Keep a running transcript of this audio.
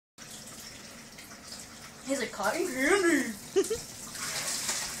He's like cotton candy.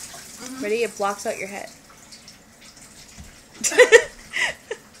 Ready? It blocks out your head.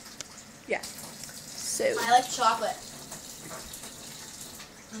 Yeah. So. I like chocolate.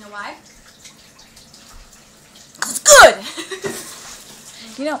 You know why? It's good!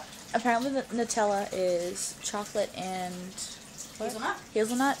 You know, apparently the Nutella is chocolate and... What? Hazelnut?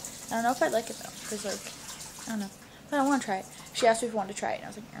 Hazelnut. I don't know if I'd like it though. Because, like, I don't know. But I want to try it. She asked me if I wanted to try it. And I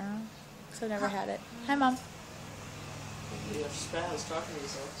was like, because I've never had it. Hi, Mom. You have spaz talking to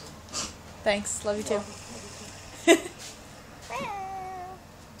yourself. Thanks. Love you too.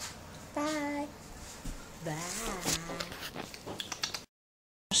 Bye. Bye.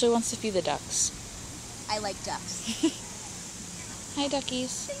 Ashley wants to feed the ducks. I like ducks. Hi,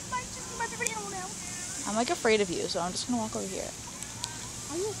 duckies. I'm like afraid of you, so I'm just gonna walk over here.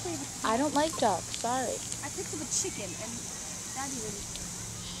 Are you afraid of I don't like ducks. Sorry. I picked up a chicken and Daddy really...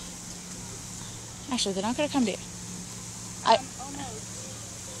 Actually, they're not gonna come to you. oh no.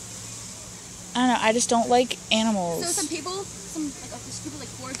 I don't know. I just don't like animals. So some people, there's people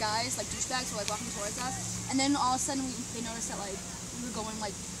like 4 guys, like douchebags, were like walking towards us, and then all of a sudden they noticed that like we were going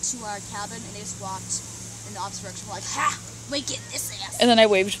like to our cabin, and they just walked in the opposite direction. We're like, ha! Wait, get this ass! And then I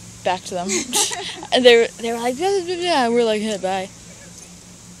waved back to them, and they were like, yeah. We're like, hey, bye.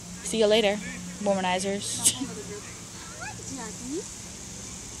 See you later, womanizers.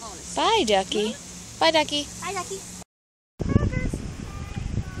 Bye, Ducky. Bye, Ducky. Bye, Ducky.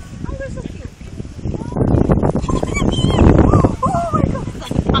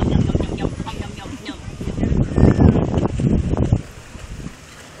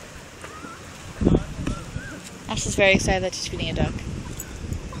 Ashley's very excited that she's feeding a duck.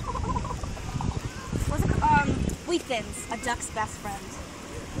 What's it wheat thins, a duck's best friend.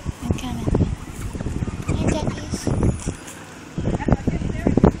 I'm coming. Hi, duckies.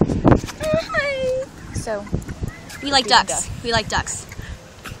 Hi. So, We like ducks. We like ducks.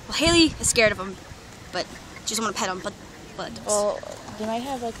 Well, Haley is scared of them, but she doesn't want to pet them. But ducks. well, they might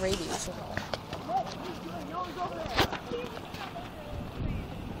have like rabies.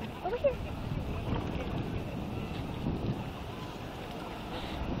 Over here.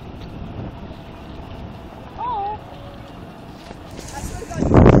 Oh.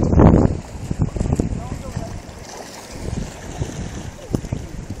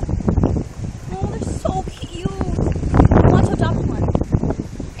 Oh, they're so cute. I want to adopt one.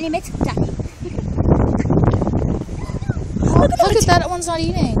 And it's Ducky. Look at that one's not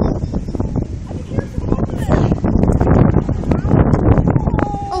eating.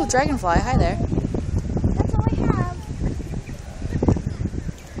 Oh, dragonfly. Hi there. That's all I have.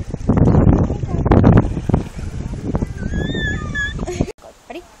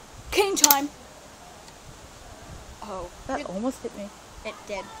 Ready? Cane time. Oh, That almost hit me. it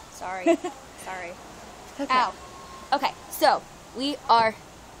did. Sorry. Sorry. Okay. Ow. Okay, so we are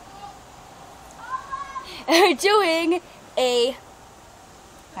doing a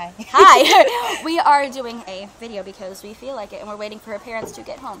Hi. hi. We are doing a video because we feel like it, and we're waiting for her parents to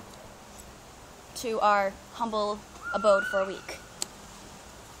get home to our humble abode for a week.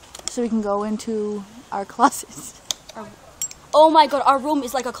 So we can go into our closets. Oh my god, our room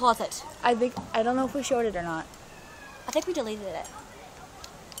is like a closet. I don't know if we showed it or not. I think we deleted it.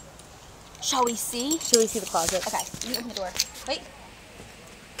 Shall we see? Should we see the closet? Okay, you open the door. Wait.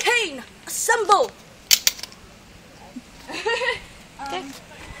 Cane, assemble! Okay.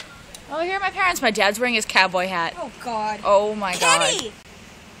 Oh, here are my parents. My dad's wearing his cowboy hat. Oh god. Oh my Kenny!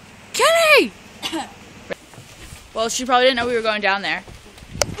 God. Kenny! Well, she probably didn't know we were going down there.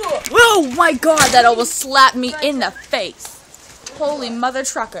 Oh my god, that almost slapped me in the face. Holy mother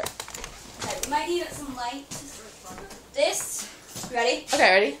trucker. Okay, we might need some light. This. You ready? Okay,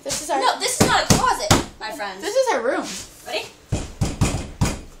 ready? This is our... No, this is not a closet, my friends. This is our room. Ready?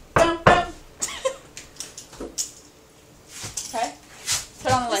 Okay.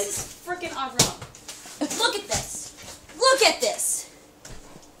 Put on the This lights. is freaking our room. Look at this. Look at this.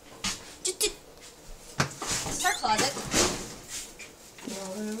 This is our closet.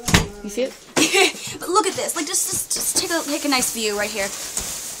 You see it? But look at this. Like, just take a nice view right here.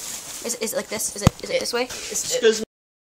 Is it like this? Is it this way? Excuse me.